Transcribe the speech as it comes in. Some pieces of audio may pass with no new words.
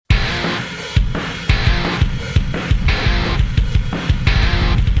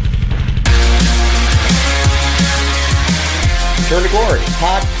Return to Glory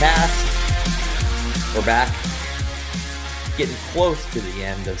podcast. We're back, getting close to the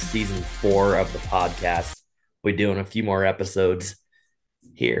end of season 4 of the podcast. We're doing a few more episodes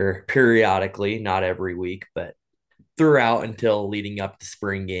here periodically, not every week, but throughout until leading up to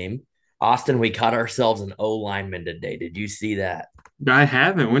spring game. Austin, we got ourselves an O lineman today. Did you see that? I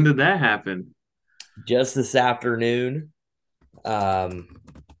haven't. When did that happen? Just this afternoon,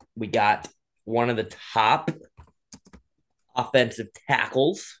 we got one of the top offensive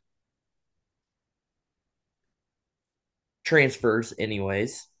tackles transfers,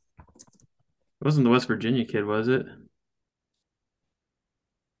 anyways. It wasn't the West Virginia kid, was it?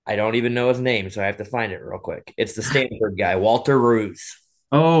 I don't even know his name, so I have to find it real quick. It's the Stanford guy, Walter Ruse.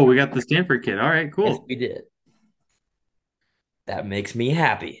 Oh, we got the Stanford kid. All right, Yes, cool. we did. That makes me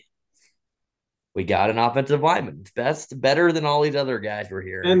happy. We got an offensive lineman. It's better than all these other guys we're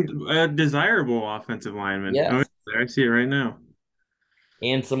hearing. And a desirable offensive lineman. Oh, Yes. I see it right now.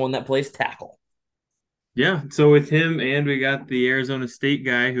 And someone that plays tackle. Yeah, so with him and we got the Arizona State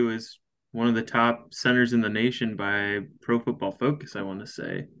guy who is one of the top centers in the nation by Pro Football Focus, I want to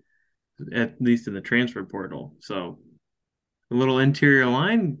say, at least in the transfer portal. So a little interior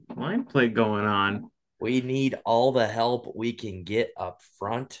line play going on. We need all the help we can get up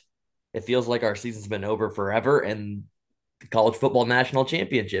front. It feels like our season's been over forever, and the college football national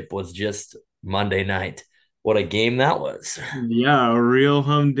championship was just Monday night. What a game that was. Yeah, a real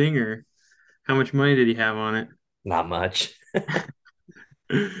humdinger. How much money did he have on Not much.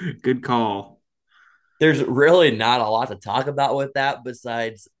 it? Good call. There's really not a lot to talk about with that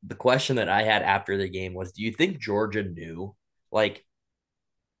besides the question that I had after the game was, do you think Georgia knew? Like,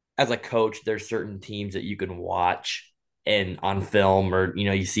 as a coach, there's certain teams that you can watch and on film or,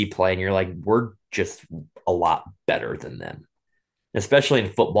 you see play and you're like, we're just a lot better than them, especially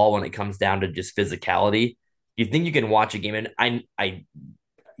in football when it comes down to just physicality. You think you can watch a game, and I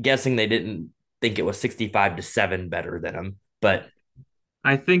guessing they didn't think it was 65-7 better than them, but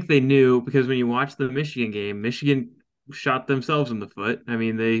I think they knew because when you watch the Michigan game, Michigan shot themselves in the foot. I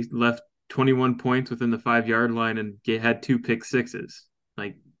mean, they left 21 points within the 5 yard line and had two pick sixes.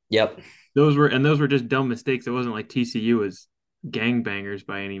 Like yep. those were just dumb mistakes. It wasn't like TCU was gangbangers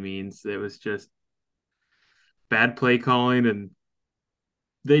by any means. It was just bad play calling, and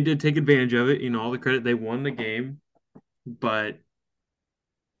they did take advantage of it. All the credit, they won the game, but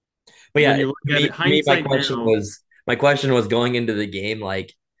But yeah, when you look at it, to me, hindsight now. my question was going into the game,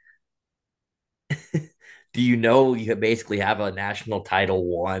 like, do you basically have a national title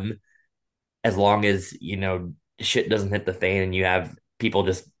won as long as shit doesn't hit the fan and you have people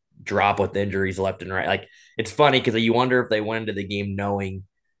just drop with injuries left and right. Like, it's funny because you wonder if they went into the game knowing,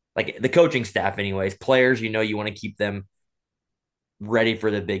 like, the coaching staff, anyways, players, you want to keep them ready for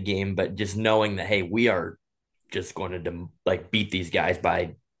the big game, but just knowing that, hey, we are just going to like beat these guys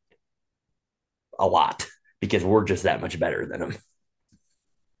by a lot because we're just that much better than them.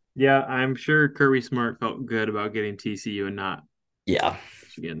 Yeah, I'm sure Kirby Smart felt good about getting TCU and not Yeah.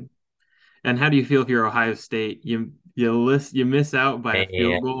 Michigan. And how do you feel if you're Ohio State? You miss out by a Man,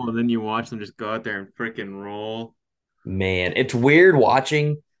 field goal, and then you watch them just go out there and freaking roll. man, it's weird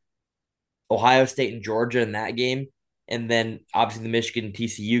watching Ohio State and Georgia in that game. And then obviously the Michigan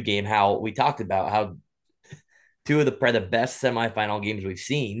TCU game, how we talked about how two of the probably the best semifinal games we've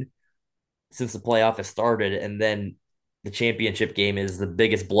seen since the playoff has started. And then the championship game is the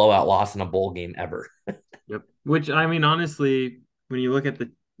biggest blowout loss in a bowl game ever. Yep. Which I mean, honestly, when you look at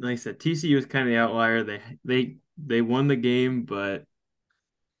like I said, TCU was kind of the outlier. They won the game, but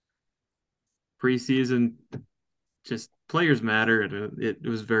preseason just players matter, and it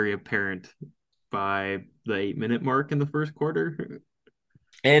was very apparent by the 8 minute mark in the first quarter.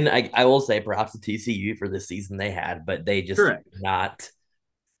 And I will say props to TCU for the season they had, but they just Correct. not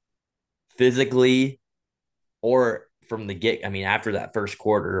physically or from the get. I mean, after that first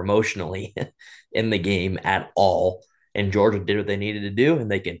quarter, emotionally in the game at all. And Georgia did what they needed to do,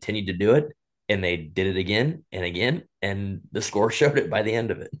 and they continued to do it, and they did it again and again, and the score showed it by the end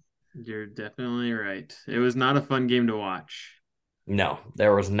of it. You're definitely right. It was not a fun game to watch. No,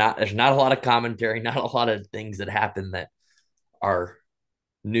 there's not a lot of commentary, not a lot of things that happen that are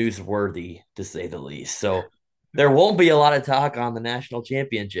newsworthy to say the least. So there won't be a lot of talk on the national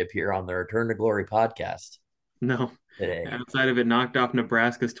championship here on the Return to Glory podcast No, today. outside of it, knocked off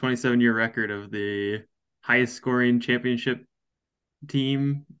Nebraska's 27-year record of the highest scoring championship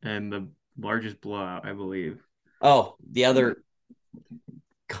team and the largest blowout, I believe. Oh, the other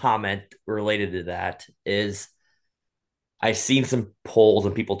comment related to that is I've seen some polls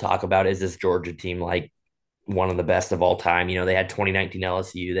and people talk about, is this Georgia team like one of the best of all time? They had 2019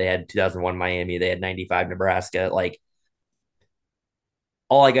 LSU, they had 2001 Miami, they had 95 Nebraska. Like,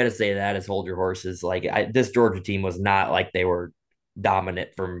 all I got to say to that is hold your horses. Like this Georgia team was not like they were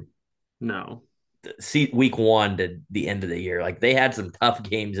dominant from No. week one to the end of the year. Like they had some tough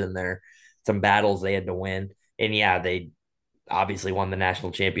games in there, some battles they had to win. And yeah, they obviously won the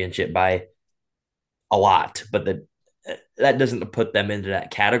national championship by a lot, but that doesn't put them into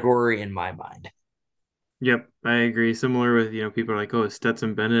that category in my mind. Yep, I agree. Similar with, people are like, oh, is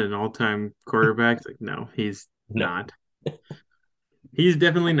Stetson Bennett an all-time quarterback? It's like, no, he's No. not. He's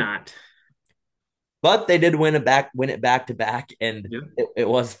definitely not. But they did win it back to back, and Yep. it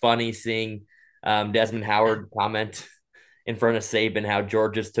was funny seeing Desmond Howard comment in front of Saban how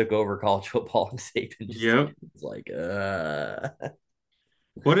Georgia's took over college football, and Saban just Yep. was like,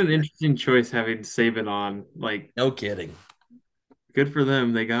 What an interesting choice having Saban on. Like, no kidding, good for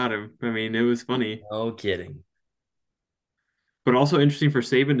them. They got him. I mean, it was funny, no kidding. but also interesting for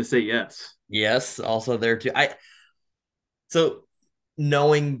Saban to say yes. Yes, also there too. So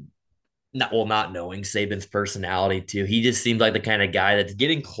knowing not knowing Saban's personality too. He just seems like the kind of guy that's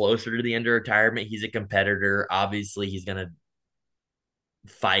getting closer to the end of retirement. He's a competitor. Obviously, he's gonna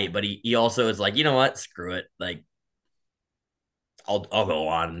fight, but he also is like, you know what? Screw it. Like I'll go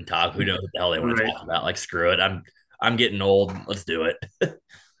on and talk. Who knows what the hell they want to Right. talk about? Like screw it. I'm getting old. Let's do it.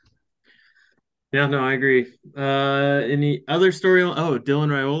 Yeah, no, I agree. Any other story? Oh, Dylan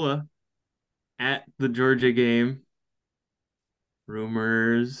Raiola at the Georgia game.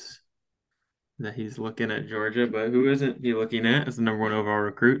 Rumors that he's looking at Georgia, but who isn't he looking at as the number one overall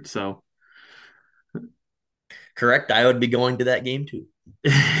recruit? So, Correct. I would be going to that game too.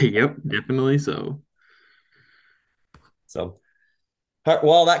 yep, definitely so. So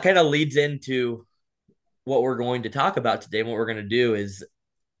well, that kind of leads into what we're going to talk about today. What we're going to do is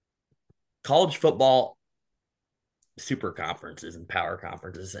college football super conferences and power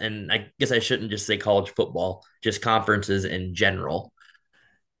conferences. And I guess I shouldn't just say college football, just conferences in general.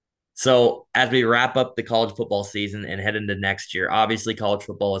 So as we wrap up the college football season and head into next year, obviously college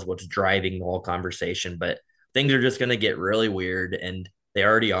football is what's driving the whole conversation, but things are just going to get really weird and they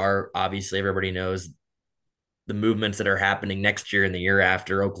already are. Obviously, everybody knows the movements that are happening next year and the year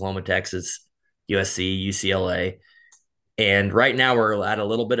after Oklahoma, Texas, USC, UCLA. And right now we're at a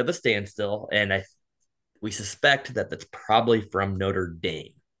little bit of a standstill. And we suspect that that's probably from Notre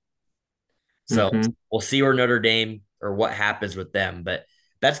Dame. So Hmm. we'll see where Notre Dame or what happens with them. But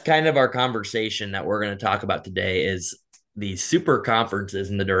that's kind of our conversation that we're going to talk about today is the super conferences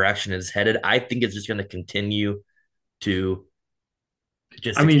and the direction it's headed. I think it's just going to continue to I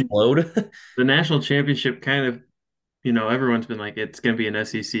just mean, explode. the national championship kind of, everyone's been like, it's going to be an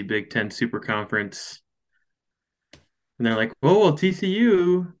SEC Big Ten Super Conference. And they're like, oh, well,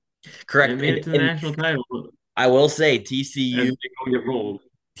 TCU, it Correct. made it to the And national title. I will say And they go get rolled.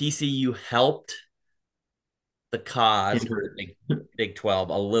 TCU helped the cause for the Injured. Big 12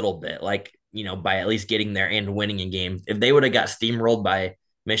 a little bit, like, by at least getting there and winning a game. If they would have got steamrolled by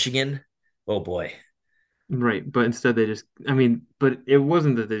Michigan, oh boy. Right, but instead they just, I mean, but it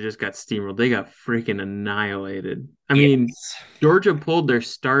wasn't that they just got steamrolled. They got freaking annihilated. I mean, Yes. Georgia pulled their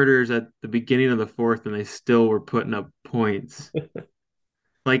starters at the beginning of the fourth and they still were putting up points.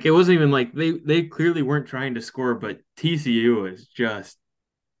 Like it wasn't even like they clearly weren't trying to score, but TCU is just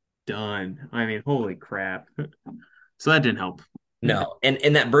done. I mean, holy crap. So that didn't help. No.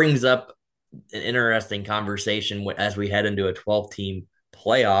 And that brings up an interesting conversation as we head into a 12 team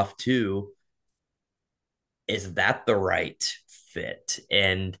playoff, too. Is that the right fit?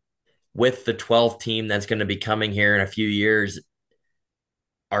 And with the 12th team that's going to be coming here in a few years,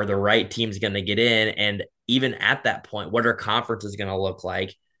 are the right teams going to get in? And even at that point, what are conferences going to look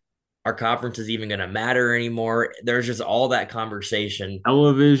like? Are conferences even going to matter anymore? There's just all that conversation.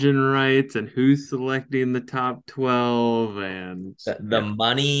 Television rights and who's selecting the top 12 and The yeah.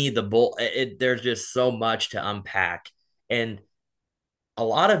 money, the bull, there's just so much to unpack. And a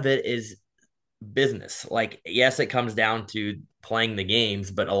lot of it is business. Like, yes, it comes down to playing the games,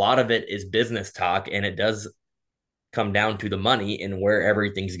 but a lot of it is business talk. And it does come down to the money and where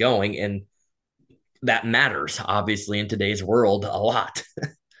everything's going. And that matters, obviously, in today's world a lot.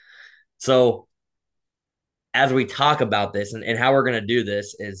 So, as we talk about this and how we're going to do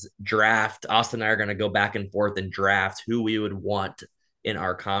this is draft. Austin and I are going to go back and forth and draft who we would want in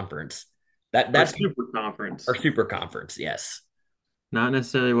our conference. Our That's super our conference. super conference. Yes. Not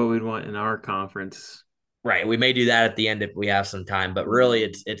necessarily what we'd want in our conference. Right. We may do that at the end if we have some time, but really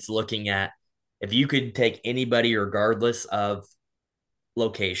it's looking at if you could take anybody regardless of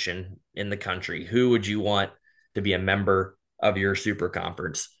location in the country, who would you want to be a member of your super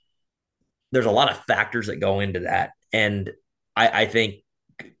conference? There's a lot of factors that go into that. And I think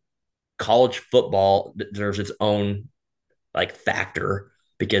college football deserves its own like factor.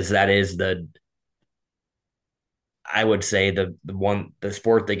 because that is I would say the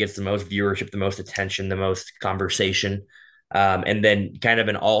sport that gets the most viewership, the most attention, the most conversation, and then kind of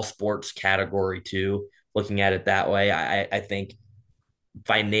an all sports category too. Looking at it that way, I think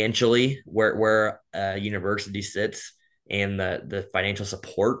financially where a university sits and the financial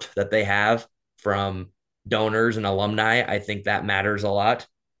support that they have from donors and alumni, I think that matters a lot.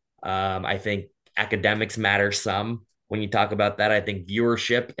 I think academics matter some when you talk about that. I think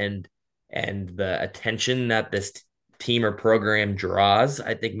viewership and the attention that this team or program draws,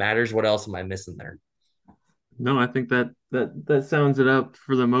 I think matters. What else am I missing there? No, I think that sounds it up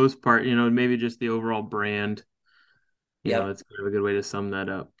for the most part. Maybe just the overall brand. Yep. It's kind of a good way to sum that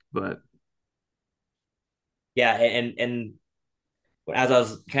up. But Yeah, and as I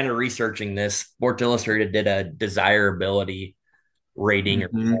was kind of researching this, Sports Illustrated did a desirability rating or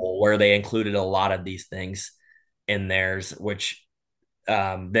mhm. poll where they included a lot of these things in theirs, which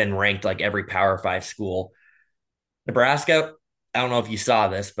then ranked like every Power Five school. Nebraska, I don't know if you saw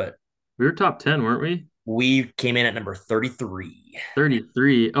this, but We were top 10, weren't we? we came in at number 33.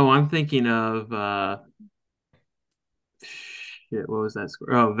 33. Oh, I'm thinking of shit, what was that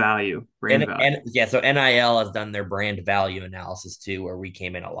score? Oh, value, brand value. And yeah, so NIL has done their brand value analysis too, where we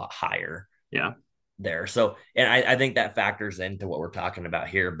came in a lot higher Yeah. there. So, and I think that factors into what we're talking about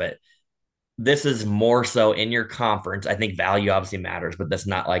here, but this is more so in your conference. I think value obviously matters, but that's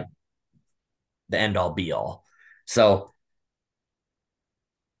not like the end all be all. So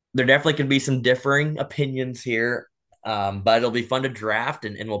there definitely can be some differing opinions here, but it'll be fun to draft,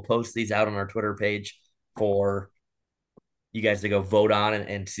 and we'll post these out on our Twitter page for you guys to go vote on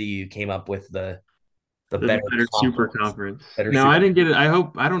and see who came up with the The better better super conference, conference. better No, super. I didn't get it. I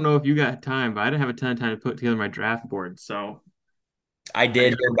don't know if you got time, but I didn't have a ton of time to put together my draft board. So I I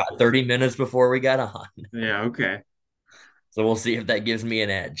did got, here about 30 minutes before we got on. yeah, okay. So we'll see if that gives me an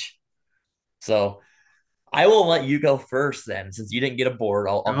edge. So I will let you go first then, since you didn't get a board.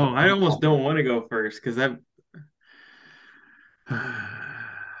 I'll Oh, go. I almost don't want to go first because I've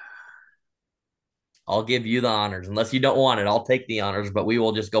I'll give you the honors. Unless you don't want it, I'll take the honors, but we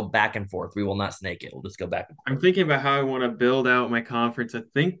will just go back and forth. We will not snake it. We'll just go back and I'm forth. thinking about how I want to build out my conference. I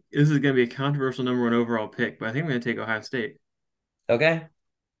think this is going to be a controversial number one overall pick, but I think I'm going to take Ohio State. Okay.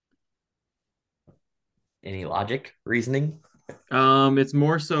 Any logic, reasoning? It's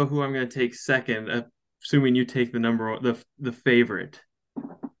more so who I'm going to take second, assuming you take the number one, the favorite.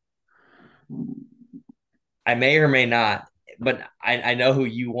 I may or may not, but I know who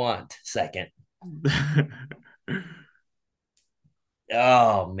you want second.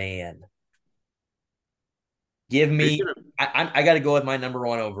 Oh man. Give Are you me gonna? I got to go with my number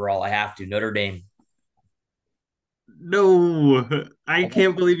one overall. I have to. Notre Dame. No, I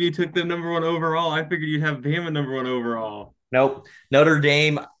can't believe you took the number one overall. I figured you'd have Bama number one overall. Nope. Notre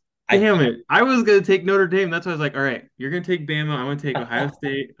Dame. I Damn it. I was gonna take Notre Dame. That's why I was like, all right, you're gonna take Bama. I'm gonna take Ohio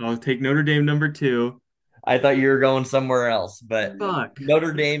State. I'll take Notre Dame number two. I thought you were going somewhere else, but Fuck.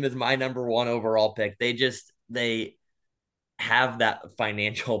 Notre Dame is my number one overall pick. They have that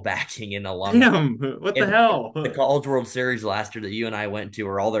financial backing in alumni. Damn. What the And hell? the College World Series last year that you and I went to,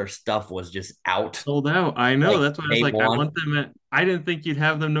 where all their stuff was just out, Sold out. I know. like That's why I was day like, I one. want them at. I didn't think you'd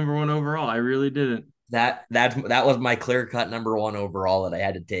have them number one overall. I really didn't. That was my clear cut number one overall that I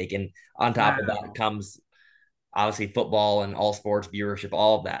had to take. And on top of that Wow. comes obviously football and all sports viewership,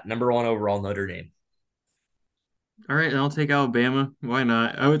 all of that. Number one overall, Notre Dame. All right, and I'll take Alabama. Why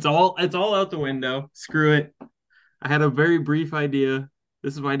not? Oh, it's all out the window. Screw it. I had a very brief idea.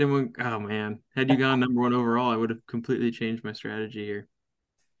 This is why I didn't want. Oh man, had you gone number one overall, I would have completely changed my strategy here.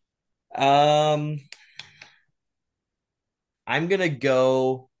 Um, I'm gonna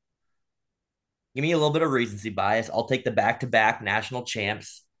go. Give me a little bit of recency bias. I'll take the back to back national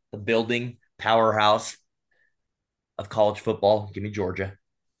champs, the building powerhouse of college football. Give me Georgia.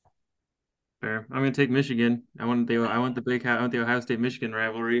 Fair. I'm gonna take Michigan. I want the Ohio State Michigan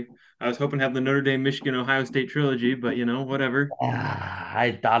rivalry. I was hoping to have the Notre Dame Michigan Ohio State trilogy, but whatever.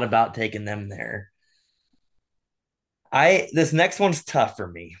 I thought about taking them there. I This next one's tough for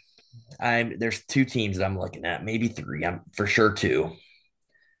me. There's two teams that I'm looking at, maybe three. I'm for sure two.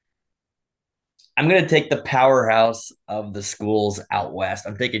 I'm gonna take the powerhouse of the schools out west.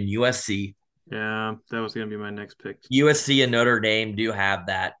 I'm taking USC. Yeah, that was gonna be my next pick. USC and Notre Dame do have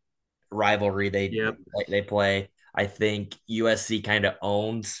that rivalry. Yep. They play. I think USC kind of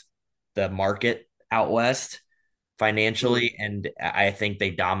owns the market out west financially, and I think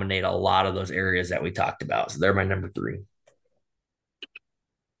they dominate a lot of those areas that we talked about. So they're my number three.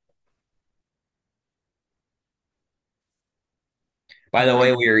 By the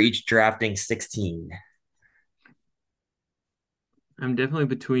way, we are each drafting 16. I'm definitely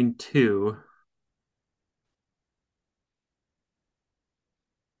between two.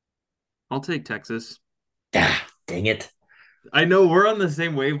 I'll take Texas. Ah, dang it. I know we're on the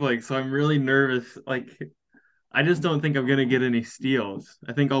same wavelength, so I'm really nervous. Like, I just don't think I'm gonna get any steals.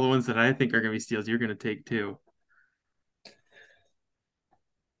 I think all the ones that I think are gonna be steals, you're gonna take too.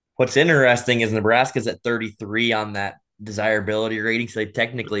 What's interesting is Nebraska's at 33 on that desirability rating, so they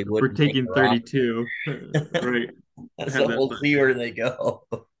technically We're wouldn't make taking the 32. roster. Right. I have So that we'll thought see too. where they go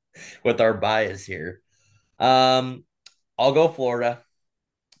with our bias here. Um, I'll go Florida.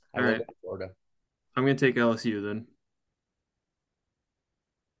 I All will right. go Florida. I'm gonna take LSU then.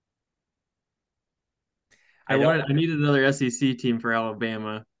 I don't I needed another SEC team for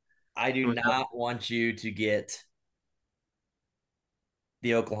Alabama. I do Without- not want you to get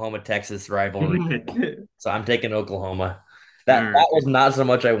the Oklahoma Texas rivalry. So I'm taking Oklahoma. All That right. was not so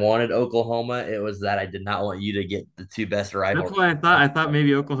much I wanted Oklahoma. It was that I did not want you to get the two best That's rivalries. why I thought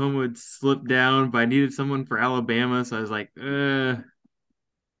maybe Oklahoma would slip down, but I needed someone for Alabama, so I was like,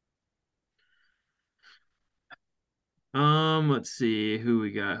 let's see who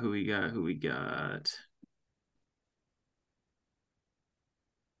we got.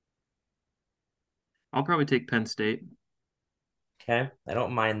 I'll probably take Penn State. Okay, I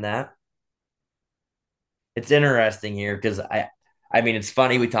don't mind that. It's interesting here because I mean, it's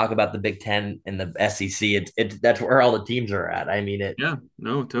funny we talk about the Big Ten and the SEC. It's that's where all the teams are at. I mean, Yeah,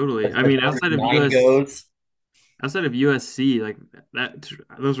 no, totally. I as mean, far as mine goes, outside of USC, like that,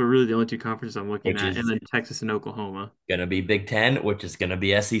 those were really the only two conferences I'm looking which at, and is then Texas and Oklahoma. gonna be Big Ten, which is gonna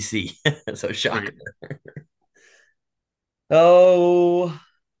be SEC. So shocker. Right. Oh,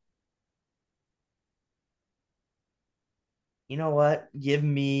 you know what? Give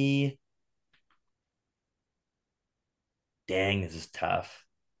me. Dang, this is tough.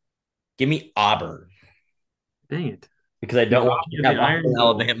 Give me Auburn Dang it. because I You don't want robbed me you of to the have Auburn, Iron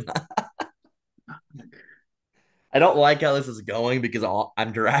Bowl. Alabama. I don't like how this is going because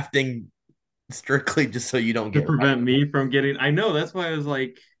I'm drafting strictly just so you don't To get right. prevent me from getting. I know that's why I was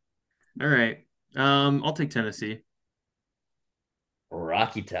like, all right, I'll take Tennessee.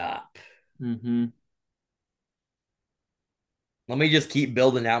 Rocky Top. Hmm. Let me just keep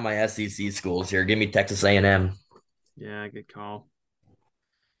building out my SEC schools here. Give me Texas A&M. Yeah, good call.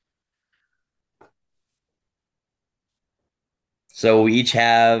 So we each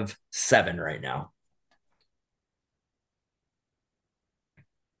have 7 right now.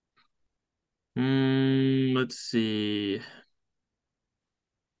 Let's see.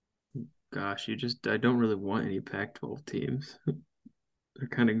 Gosh, I don't really want any Pac-12 teams. They're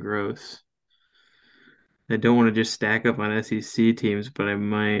kind of gross. I don't want to just stack up on SEC teams, but I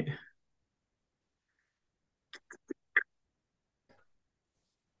might.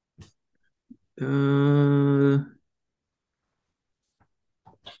 Uh,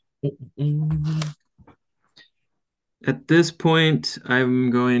 Mm. at this point, I'm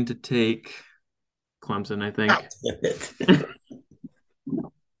going to take Clemson, I God think. damn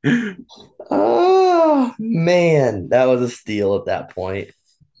it. Oh man, that was a steal at that point.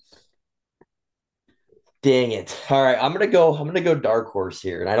 Dang it. All right, I'm gonna go dark horse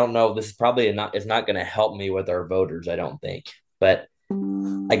here. And I don't know, this is probably not it's not gonna help me with our voters, I don't think. But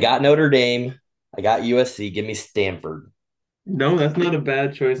I got Notre Dame, I got USC, give me Stanford. No, that's not a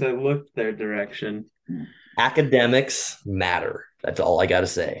bad choice. I looked their direction. Academics matter. That's all I gotta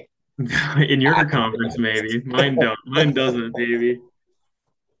say. In your conference, Academics. maybe. Mine don't. Mine doesn't, baby.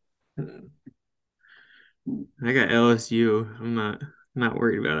 I got LSU. I'm not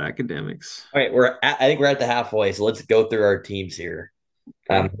worried about academics. All right, I think we're at the halfway, so let's go through our teams here.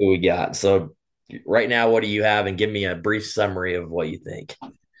 Okay. Who we got? So right now, what do you have? And give me a brief summary of what you think.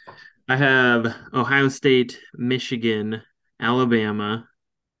 I have Ohio State, Michigan, Alabama,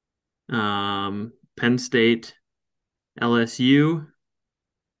 Penn State, LSU,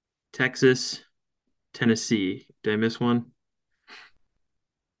 Texas, Tennessee. Did I miss one?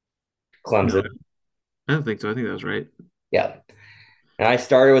 No, Clemson. I don't think so. I think that was right. Yeah. And I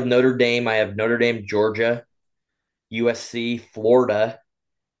started with Notre Dame. I have Notre Dame, Georgia, USC, Florida,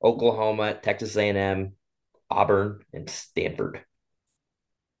 Oklahoma, Texas A&M, Auburn, and Stanford.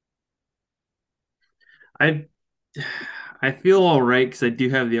 I I feel all right because I do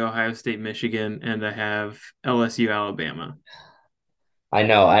have the Ohio State, Michigan, and I have LSU, Alabama. I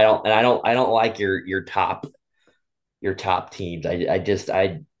know I don't like your top teams.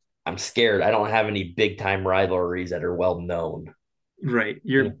 I'm scared. I don't have any big time rivalries that are well known Right.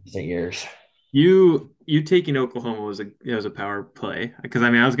 in recent years. You taking Oklahoma was a power play because I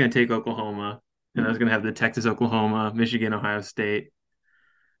mean I was going to take Oklahoma and I was going to have the Texas, Oklahoma, Michigan, Ohio State,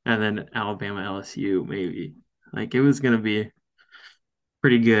 and then Alabama, LSU maybe. Like it was going to be.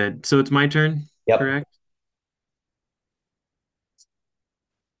 Pretty good. So it's my turn, Yep. correct?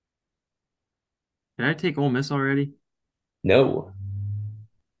 Did I take Ole Miss already? No.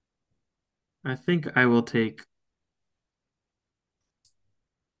 I think I will take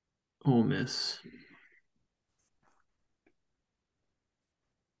Ole Miss.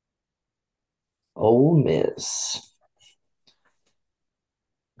 Ole Miss.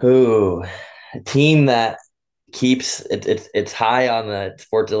 Who? A team that keeps it's high on the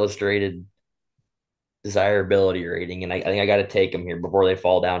Sports Illustrated desirability rating, and I think I got to take them here before they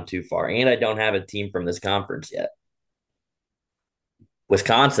fall down too far. And I don't have a team from this conference yet.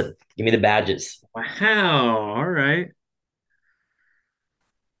 Wisconsin, give me the Badges. Wow. All right.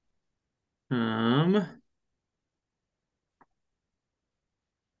 Um,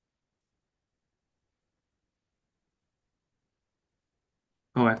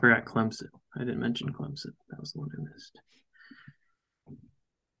 oh, I forgot Clemson. I didn't mention Clemson. That was the one I missed.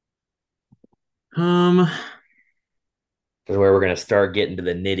 Um, This is where we're gonna start getting to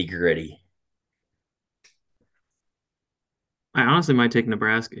the nitty gritty. I honestly might take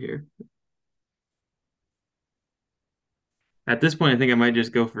Nebraska here. At this point, I think I might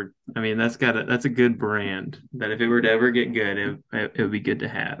just go for. I mean, that's a good brand that if it were to ever get good, it would be good to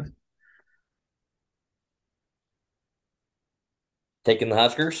have. Taking the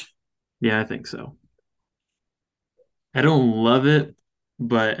Huskers. Yeah, I think so. I don't love it,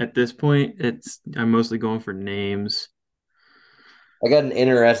 but at this point, I'm mostly going for names. I got an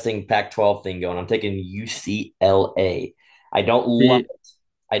interesting Pac-12 thing going. I'm taking UCLA. I don't love See, it.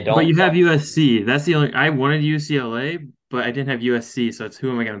 I but don't you love have USC. That's the only. I wanted UCLA, but I didn't have USC, so it's who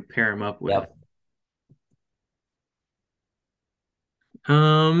am I going to pair him up it. with? Yep.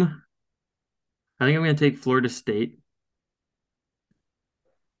 Um, I think I'm going to take Florida State.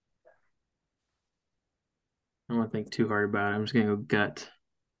 I don't want to think too hard about it. I'm just going to go gut.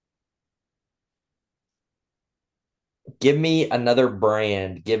 Give me another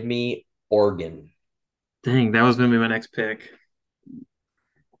brand. Give me Oregon. Dang, that was going to be my next pick.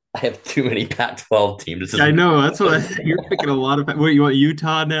 I have too many Pac-12 teams. This Yeah, is I know. That's what ridiculous. you're picking a lot of. What you want?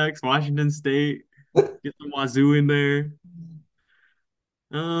 Utah next? Washington State? Get some Wazoo in there.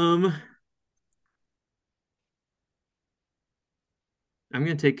 Um, I'm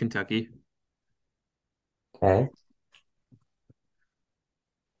going to take Kentucky. Okay.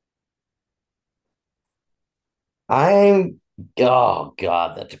 I'm oh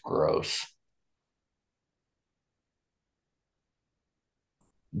God, that's gross.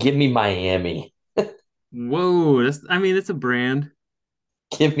 Give me Miami. Whoa, that's. I mean, it's a brand.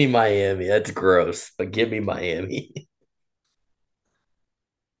 Give me Miami. That's gross, but give me Miami.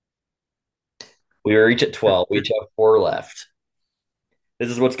 We are each at At 12. We thi- each have four left. This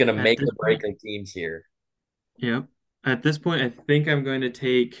is what's going to at make this or break point, our teams here. yep. At this point, I think I'm going to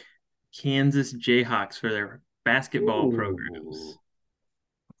take Kansas Jayhawks for their basketball Ooh. programs.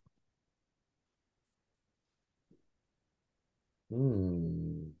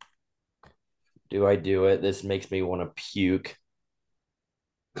 Hmm. Do I do it? This makes me want to puke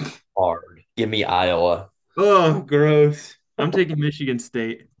hard. Give me Iowa. Oh, gross. I'm taking Michigan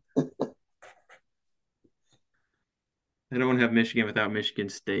State. I don't want to have Michigan without Michigan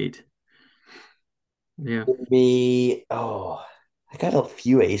State. Yeah. Give me, oh, I got a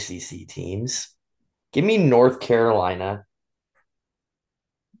few ACC teams. Give me North Carolina.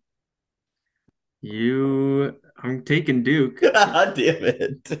 I'm taking Duke. God damn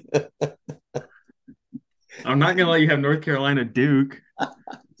it. I'm not gonna let you have North Carolina Duke.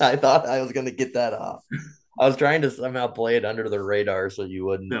 I thought I was going to get that off. I was trying to somehow play it under the radar so you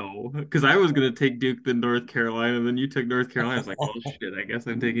wouldn't. No, because I was gonna take Duke then North Carolina, and then you took North Carolina. I was like, well, shit, I guess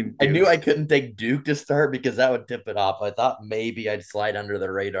I'm taking I knew Duke. I couldn't take Duke to start because that would tip it off. I thought maybe I'd slide under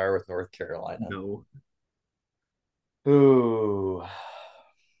the radar with North Carolina. No, Ooh.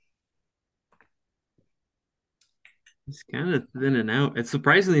 it's kind of thinning out. It's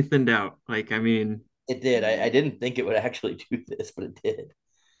surprisingly thinned out. Like, I mean, It did. I didn't think it would actually do this, but it did.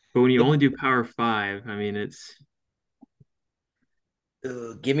 but when you only do Power Five, I mean, it's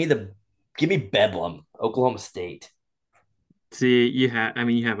Give me Bedlam, Oklahoma State. see, I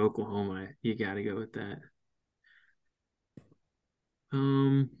mean, you have Oklahoma. You got to go with that.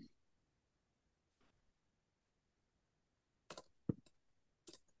 Um,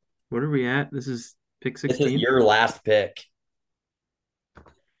 what are we at? This is pick This is 16. your last pick.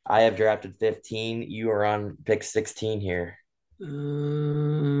 I have drafted 15. You are on pick 16 here.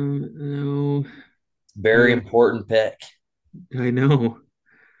 No, Very uh, important pick. I know.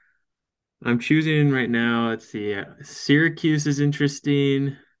 I'm choosing right now. Let's see. Syracuse is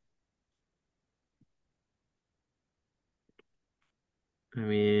interesting. I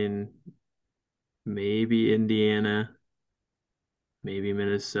mean, maybe Indiana, maybe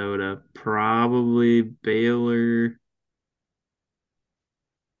Minnesota, probably Baylor.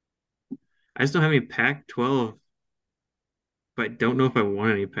 I just don't have any Pac-12, but I don't know if I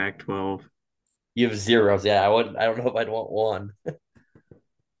want any Pac-12. You have zeros. Yeah, I wouldn't. I don't know if I'd want one.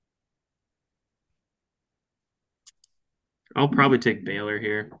 I'll probably take Baylor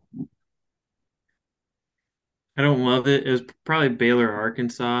here. I don't love it. It was probably Baylor or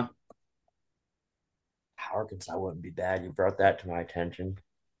Arkansas. Arkansas wouldn't be bad. You brought that to my attention.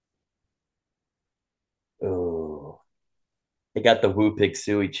 Oh, they got the Woo Pig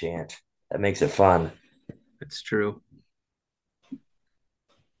Suey chant. That makes it fun. That's true.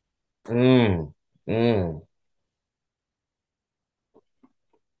 Mm, mm.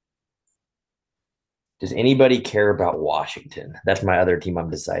 Does anybody care about Washington? That's my other team I'm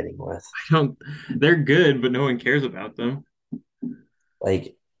deciding with. I don't. They're good, but no one cares about them.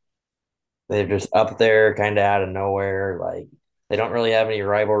 Like they're just up there, kind of out of nowhere. Like they don't really have any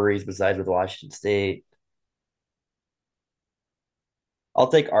rivalries besides with Washington State. I'll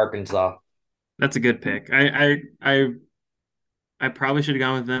take Arkansas. That's a good pick. I probably should have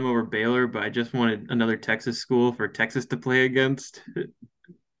gone with them over Baylor, but I just wanted another Texas school for Texas to play against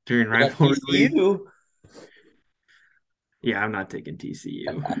during They got rivalry week. TCU. Yeah, I'm not taking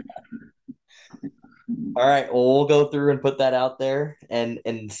TCU. All right, well, we'll go through and put that out there and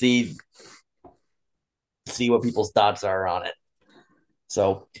see what people's thoughts are on it.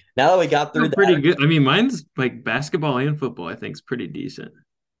 So now that we got through Feel that, pretty good. I mean, mine's like basketball and football, I think is pretty decent.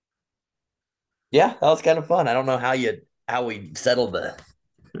 yeah, that was kind of fun. I don't know how we settled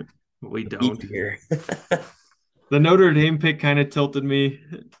We the beef don't. here. The Notre Dame pick kind of tilted me,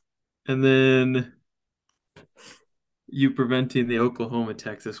 and then you preventing the Oklahoma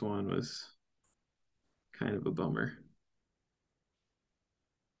Texas one was kind of a bummer.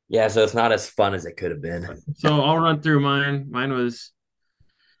 Yeah, so it's not as fun as it could have been. So I'll run through mine. Mine was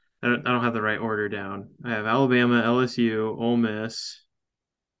I don't have the right order down. I have Alabama, LSU, Ole Miss,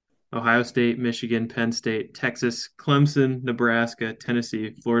 Ohio State, Michigan, Penn State, Texas, Clemson, Nebraska,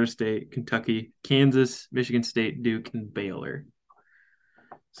 Tennessee, Florida State, Kentucky, Kansas, Michigan State, Duke, and Baylor.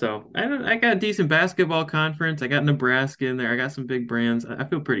 So I got a decent basketball conference. I got Nebraska in there. I got some big brands. I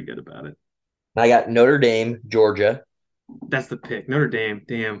feel pretty good about it. I got Notre Dame, Georgia, That's the pick. Notre Dame.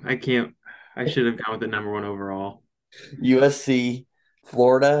 Damn, I can't. I should have gone with the number one overall. USC,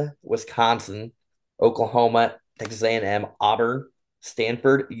 Florida, Wisconsin, Oklahoma, Texas A&M, Auburn,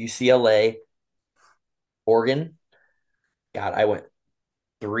 Stanford, UCLA, Oregon. God, I went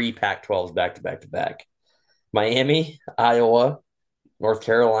three Pac-12s back to back to back. Miami, Iowa, North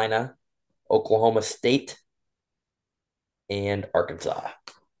Carolina, Oklahoma State, and Arkansas.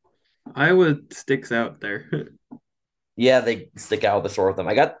 Iowa sticks out there. Yeah, they stick out with the sore with them.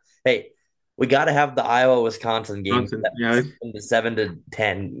 Hey, we got to have the Iowa Wisconsin game Johnson. Yeah. in the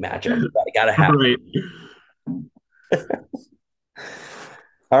 7-10 matchup. Got to All have. right.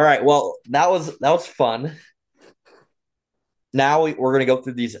 All right. Well, that was fun. Now we're gonna go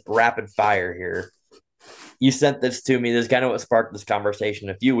through these rapid fire here. You sent this to me. This is kind of what sparked this conversation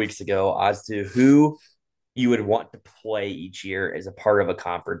a few weeks ago as to who you would want to play each year as a part of a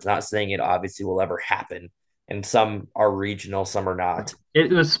conference. Not saying it obviously will ever happen, and some are regional, some are not.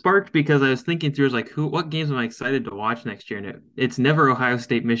 It was sparked because I was thinking through, like, what games am I excited to watch next year? And it's never Ohio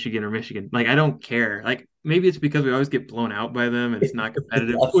State, Michigan, or Michigan. Like, I don't care. Like, maybe it's because we always get blown out by them and it's not I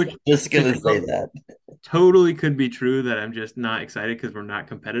competitive, was which just is gonna say that. totally could be true that I'm just not excited because we're not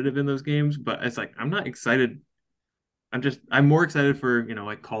competitive in those games. But it's like, I'm not excited. I'm more excited for,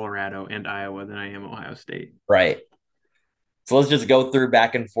 like Colorado and Iowa than I am Ohio State. Right. So let's just go through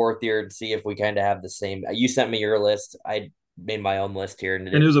back and forth here and see if we kind of have the same. You sent me your list. I made my own list here, and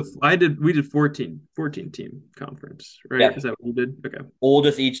And it it. was we did 14 team conference, right? Is Yep. that what we did? Okay. We'll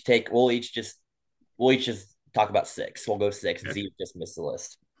just each take. We'll each just talk about six. We'll go six and Okay. see if you just missed the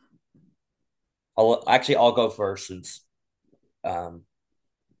list. I'll go first since um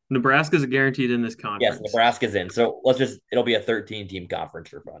Nebraska's guaranteed in this yes, conference. Nebraska's in. So it'll be a 13 team conference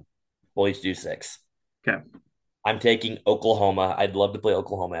for fun. We'll each do six. Okay. I'm taking Oklahoma. I'd love to play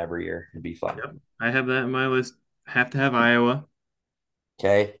Oklahoma every year. It'd be fun. Yep. I have that in my list. Have to have Iowa.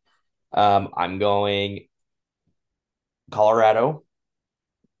 Okay. I'm going Colorado.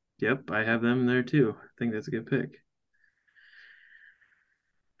 Yep, I have them there too. I think that's a good pick.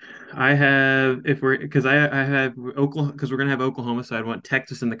 I have if we're because I have Oklahoma because we're gonna have Oklahoma, so I'd want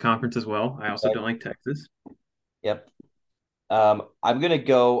Texas in the conference as well. I also Okay. don't like Texas. Yep. I'm gonna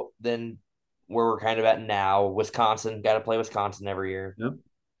go then where we're kind of at now. Wisconsin. Got to play Wisconsin every year. Yep.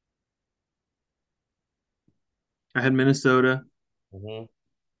 I had Minnesota. Mhm.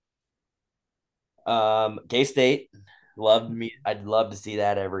 K-State, loved me. I'd love to see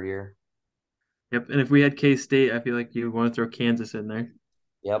that every year. Yep. And if we had K-State, I feel like you would want to throw Kansas in there.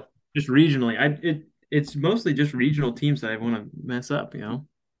 Yep. Just regionally. It's mostly just regional teams that I want to mess up, you know?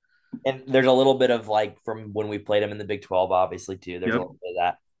 And there's a little bit of like from when we played them in the Big 12, obviously, too. There's a Yep. little bit of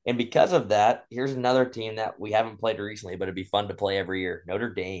that. And because of that, here's another team that we haven't played recently, but it'd be fun to play every year.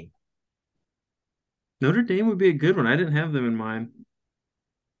 Notre Dame. Notre Dame would be a good one. I didn't have them in mind.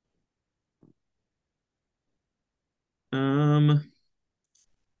 Um,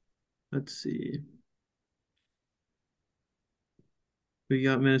 let's see. We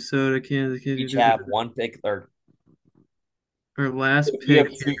got Minnesota, Kansas. Each have one pick, or Our last you pick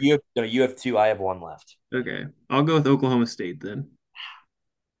have two. here. You have two. I have one left. Okay. I'll go with Oklahoma State then.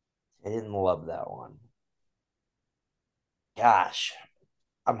 I didn't love that one. Gosh,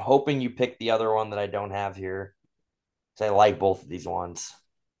 I'm hoping you pick the other one that I don't have here because I like both of these ones.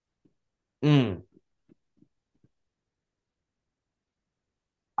 Mm,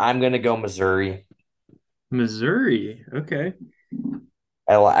 I'm gonna go Missouri. Missouri. Okay.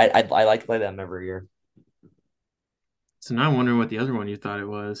 I like to play them every year. So now I'm wondering what the other one you thought it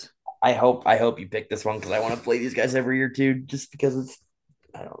was. I hope you pick this one because I want to play these guys every year too. Just because it's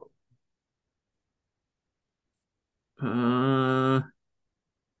I don't Uh,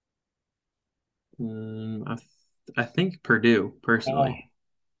 I think Purdue, know. personally.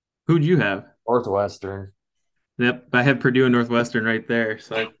 Who'd you have? Northwestern. Yep, I had Purdue and Northwestern right there.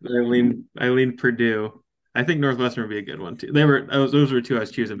 So I leaned Purdue. I think Northwestern would be a good one too. Those were two I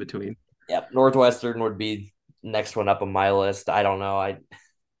was choosing between. Yep, Northwestern would be next one up on my list. I don't know. I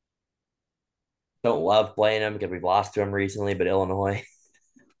don't love playing them because we've lost to them recently, but Illinois.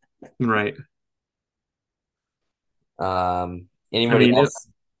 Right. I Anybody mean, else?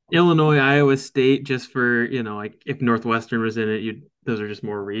 Illinois, Iowa State, just for, like if Northwestern was in it, you those are just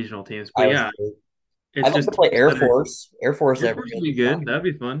more regional teams. But Iowa yeah, State. it's I'd like just to play teams Air that are Force. Air Force Air every Force year would would be be fun. good. That'd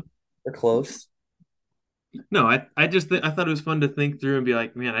be fun. They're close. No, I just I thought it was fun to think through and be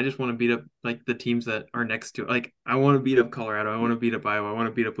like, man, I just want to beat up like the teams that are next to it. Like I want to beat up Colorado, I want to beat up Iowa, I want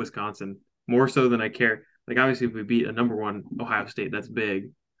to beat up Wisconsin more so than I care. Like obviously if we beat a number one Ohio State, that's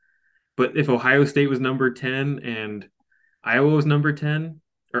big. But if Ohio State was number 10 and Iowa was number 10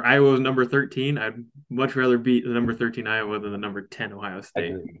 or Iowa was number 13, I'd much rather beat the number 13 Iowa than the number 10 Ohio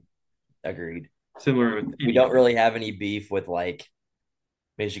State. Agreed. Agreed. Similar with We don't Indiana. really have any beef with like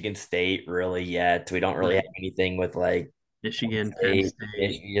Michigan State really yet. We don't really have Right. anything with like Michigan, Penn State. State.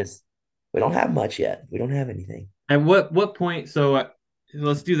 Michigan. Just we don't have much yet. We don't have anything. At what point? So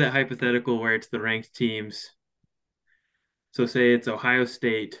let's do that hypothetical where it's the ranked teams. So say it's Ohio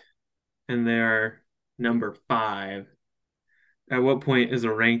State and they're number five. At what point is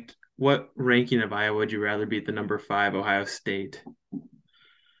a ranked? What ranking of Iowa would you rather beat the number five Ohio State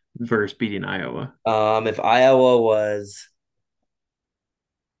versus beating Iowa? If Iowa was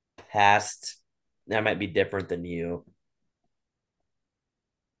past, that might be different than you.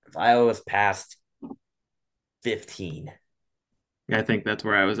 If Iowa was past 15, I think that's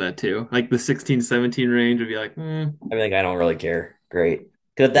where I was at too. Like the 16, 17 range would be like, I mean, like I don't really care. Great,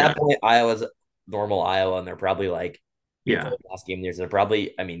 because at yeah, that point, Iowa's normal Iowa, and they're probably like we yeah, played last game of the year. So they're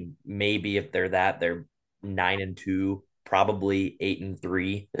probably, I mean, maybe if they're that, they're 9-2, probably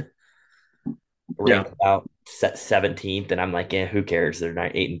 8-3, yeah, ranked about 17th. And I'm like, yeah, who cares? They're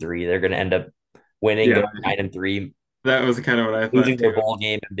 8-3. They're gonna end up winning, yeah. going 9-3, That was kind of what I thought losing too. their bowl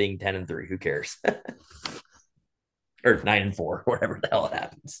game and being 10-3. Who cares? Or 9-4, whatever the hell it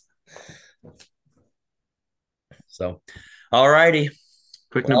happens. So, all righty.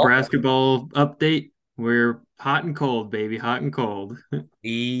 Quick Well, Nebraska Bowl update. We're hot and cold, baby, hot and cold.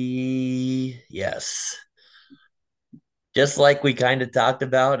 yes. Just like we kind of talked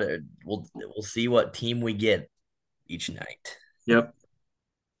about, we'll see what team we get each night. Yep.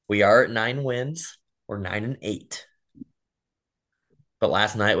 We are at 9 wins. We're 9-8. But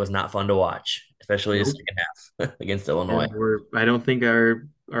last night was not fun to watch, especially the Nope. second half against Yeah, Illinois. I don't think our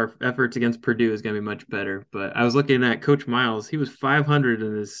efforts against Purdue is going to be much better. But I was looking at Coach Miles. He was 500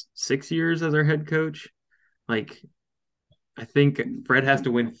 in his 6 years as our head coach. Like I think Fred has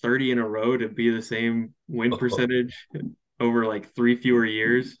to win 30 in a row to be the same win percentage over like three fewer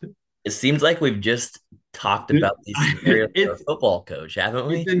years. It seems like we've just talked about these scenarios for a It's football coach,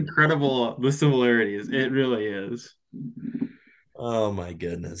 haven't it's we? incredible the similarities. It really is. Oh my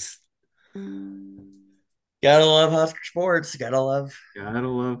goodness. Gotta love Husker sports. Gotta love. Gotta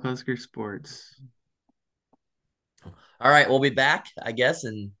love Husker sports. All right, we'll be back, I guess,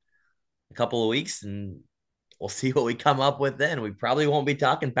 in a couple of weeks, and we'll see what we come up with then. We probably won't be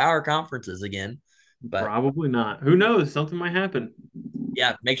talking power conferences again. But Probably not. Who knows? Something might happen.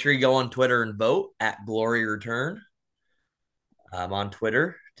 yeah, make sure you go on Twitter and vote at Glory Return. On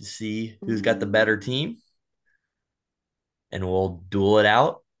Twitter to see who's got the better team, and we'll duel it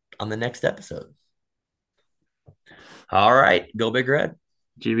out on the next episode. All right, go Big Red.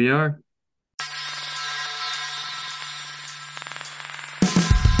 GBR.